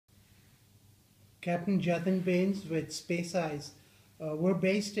Captain Jatin Bains with Space Eyes. We're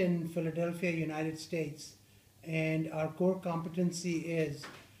based in Philadelphia, United States, and our core competency is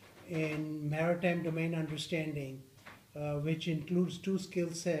in maritime domain understanding, which includes two skill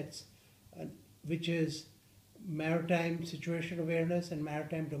sets, uh, which is maritime situation awareness and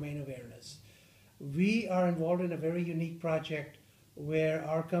maritime domain awareness. We are involved in a very unique project where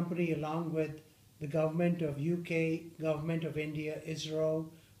our company, along with the government of UK, government of India, ISRO,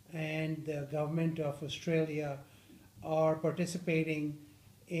 and the government of Australia, are participating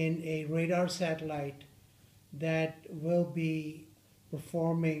in a radar satellite that will be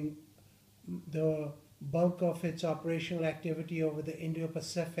performing the bulk of its operational activity over the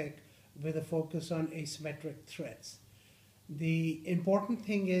Indo-Pacific with a focus on asymmetric threats. The important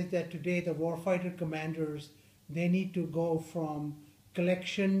thing is that today the warfighter commanders, they need to go from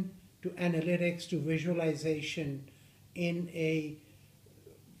collection to analytics to visualization in a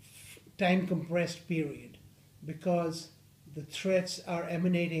time compressed period because the threats are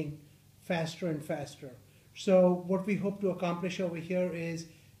emanating faster and faster. So what we hope to accomplish over here is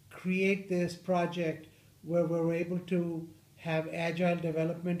create this project where we're able to have agile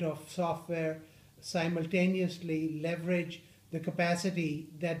development of software, simultaneously leverage the capacity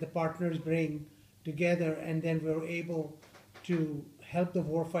that the partners bring together, and then we're able to help the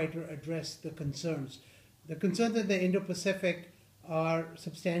warfighter address the concerns. The concerns in the Indo-Pacific are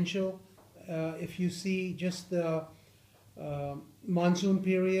substantial. If you see just the monsoon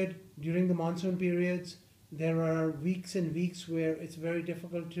period, during the monsoon periods, there are weeks and weeks where it's very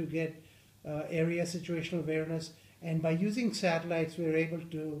difficult to get area situational awareness. And by using satellites, we're able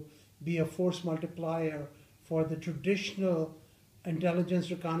to be a force multiplier for the traditional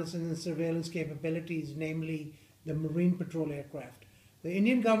intelligence, reconnaissance, and surveillance capabilities, namely the Marine Patrol aircraft. The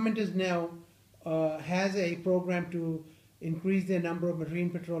Indian government is now has a program to increase the number of Marine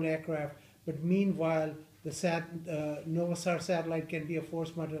Patrol aircraft, but meanwhile, the Novasar satellite can be a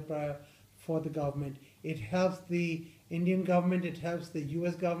force multiplier for the government. It helps the Indian government, it helps the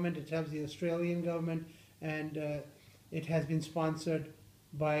US government, it helps the Australian government, and it has been sponsored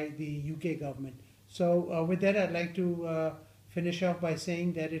by the UK government. So with that, I'd like to finish off by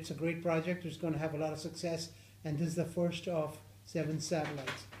saying that it's a great project. It's going to have a lot of success, and this is the first of 7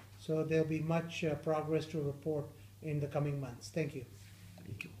 satellites. So there'll be much progress to report in the coming months. Thank you.